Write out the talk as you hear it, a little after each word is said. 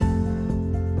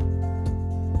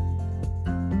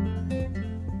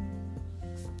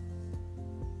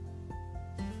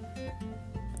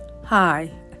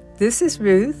Hi, this is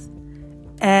Ruth,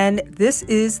 and this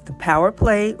is the Power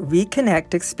Play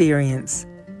Reconnect experience.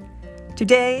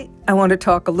 Today, I want to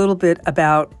talk a little bit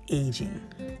about aging.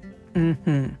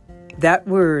 That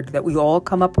word that we all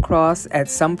come up across at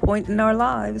some point in our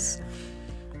lives.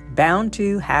 Bound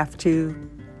to, have to.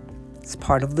 It's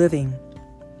part of living.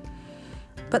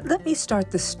 But let me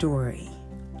start the story.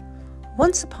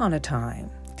 Once upon a time,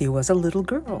 there was a little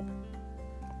girl.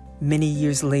 Many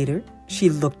years later, she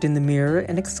looked in the mirror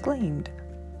and exclaimed,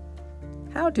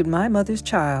 "How did my mother's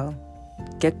child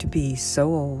get to be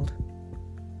so old?"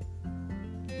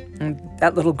 And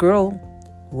that little girl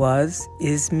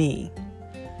is me.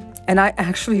 And I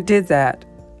actually did that.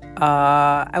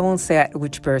 I won't say at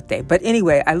which birthday, but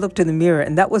anyway, I looked in the mirror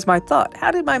and that was my thought.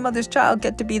 How did my mother's child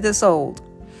get to be this old?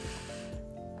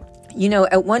 You know,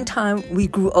 at one time we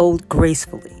grew old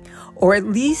gracefully, or at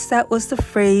least that was the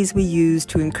phrase we used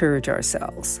to encourage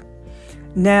ourselves.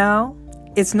 Now,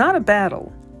 it's not a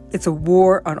battle. It's a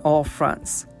war on all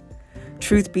fronts.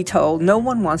 Truth be told, no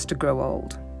one wants to grow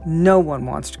old. No one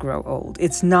wants to grow old.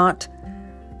 It's not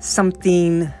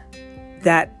something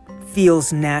that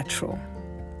feels natural.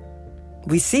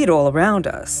 We see it all around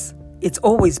us. It's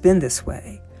always been this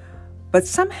way. But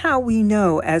somehow we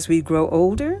know as we grow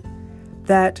older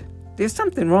that there's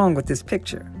something wrong with this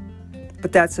picture.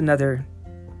 But that's another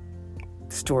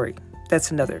story.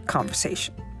 That's another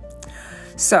conversation.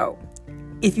 So,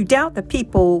 if you doubt that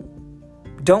people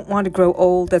don't want to grow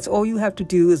old, that's all you have to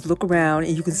do is look around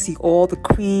and you can see all the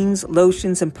creams,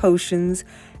 lotions, and potions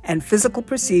and physical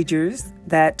procedures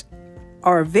that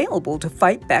are available to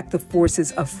fight back the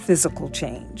forces of physical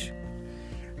change.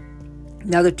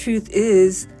 Now, the truth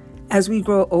is, as we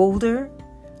grow older,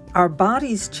 our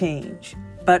bodies change,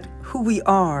 but who we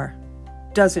are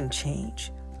doesn't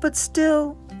change. But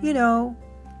still,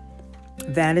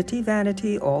 vanity,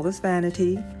 vanity, all is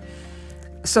vanity.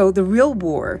 So the real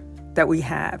war that we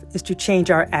have is to change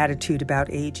our attitude about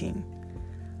aging.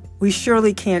 We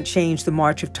surely can't change the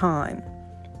march of time,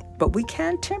 but we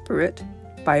can temper it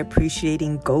by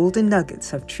appreciating golden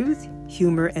nuggets of truth,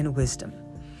 humor, and wisdom.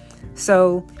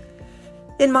 So,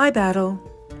 in my battle,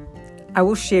 I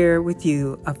will share with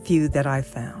you a few that I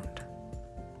found.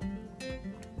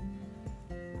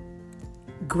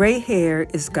 Gray hair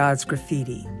is God's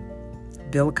graffiti.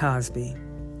 Bill Cosby.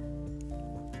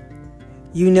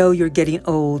 You know you're getting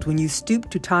old when you stoop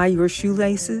to tie your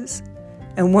shoelaces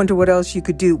and wonder what else you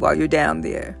could do while you're down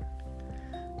there.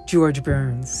 George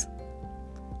Burns.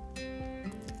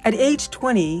 At age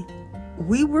 20,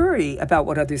 we worry about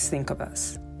what others think of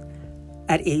us.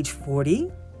 At age 40,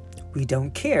 we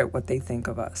don't care what they think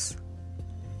of us.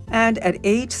 And at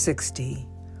age 60,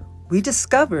 we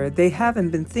discover they haven't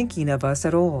been thinking of us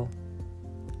at all.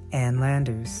 Ann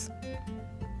Landers.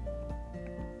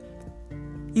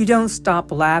 You don't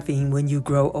stop laughing when you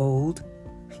grow old.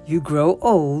 You grow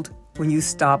old when you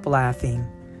stop laughing.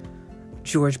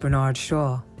 George Bernard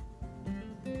Shaw.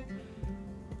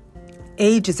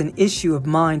 Age is an issue of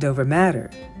mind over matter.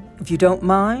 If you don't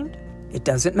mind, it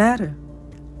doesn't matter.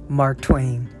 Mark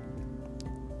Twain.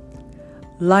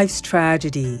 Life's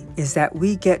tragedy is that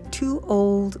we get too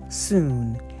old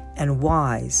soon and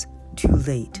wise too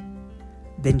late.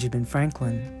 Benjamin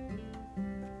Franklin.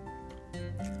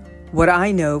 What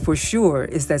I know for sure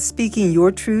is that speaking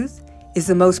your truth is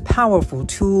the most powerful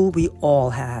tool we all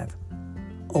have.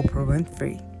 Oprah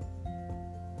Winfrey.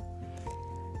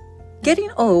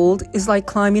 Getting old is like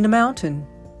climbing a mountain.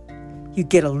 You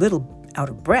get a little out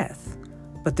of breath,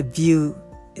 but the view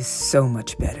is so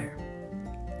much better.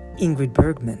 Ingrid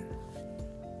Bergman.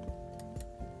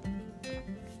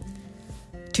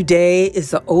 Today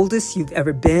is the oldest you've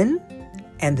ever been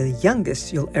and the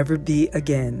youngest you'll ever be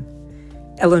again.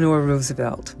 Eleanor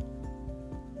Roosevelt.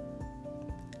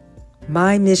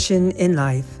 My mission in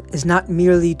life is not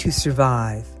merely to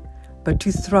survive, but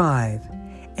to thrive,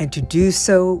 and to do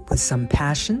so with some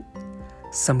passion,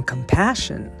 some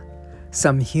compassion,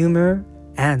 some humor,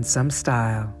 and some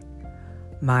style.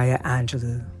 Maya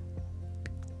Angelou.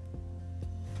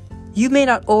 You may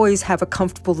not always have a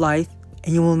comfortable life,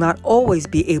 and you will not always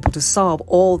be able to solve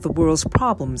all the world's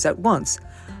problems at once,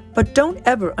 but don't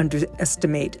ever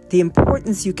underestimate the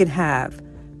importance you can have,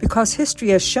 because history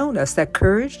has shown us that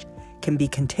courage can be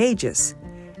contagious,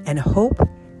 and hope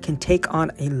can take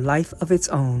on a life of its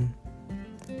own.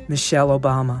 Michelle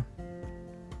Obama.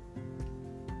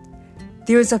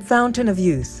 There is a fountain of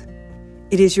youth.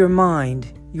 It is your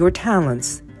mind, your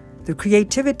talents, the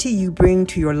creativity you bring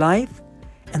to your life,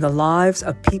 and the lives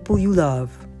of people you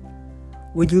love.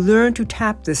 When you learn to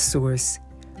tap this source,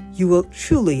 you will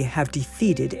truly have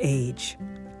defeated age.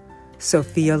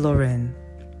 Sophia Loren.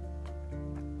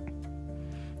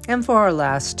 And for our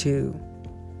last two,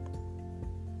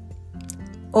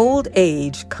 old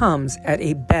age comes at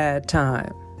a bad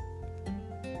time.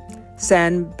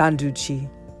 San Banducci.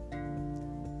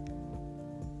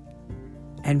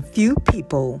 And few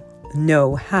people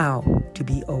know how to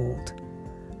be old.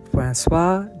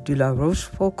 Francois de la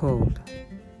Rochefoucauld.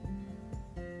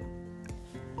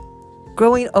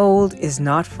 Growing old is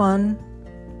not fun.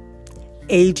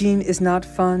 Aging is not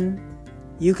fun.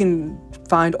 You can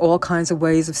find all kinds of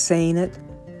ways of saying it,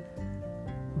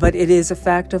 but it is a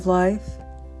fact of life,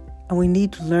 and we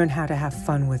need to learn how to have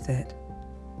fun with it.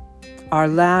 Our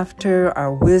laughter,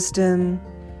 our wisdom,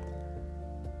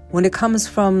 when it comes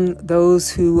from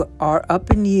those who are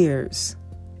up in years,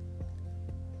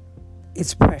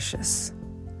 it's precious.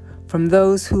 From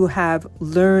those who have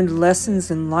learned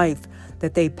lessons in life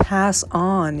that they pass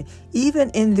on even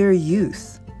in their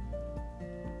youth.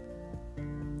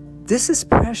 This is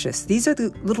precious. These are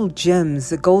the little gems,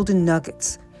 the golden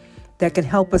nuggets that can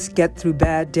help us get through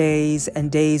bad days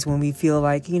and days when we feel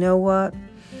like, you know what?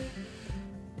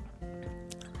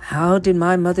 How did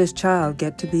my mother's child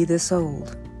get to be this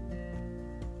old?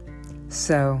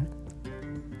 So,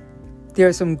 there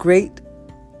are some great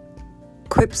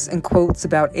quips and quotes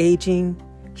about aging.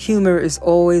 Humor is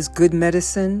always good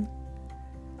medicine.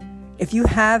 If you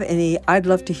have any, I'd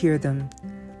love to hear them.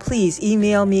 Please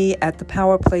email me at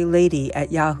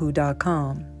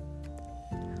thepowerplaylady@yahoo.com.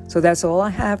 So that's all I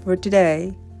have for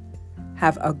today.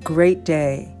 Have a great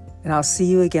day, and I'll see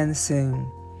you again soon.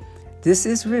 This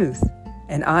is Ruth,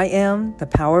 and I am the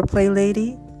Power Play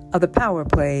Lady of the Power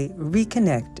Play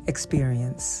Reconnect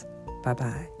Experience.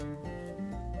 Bye-bye.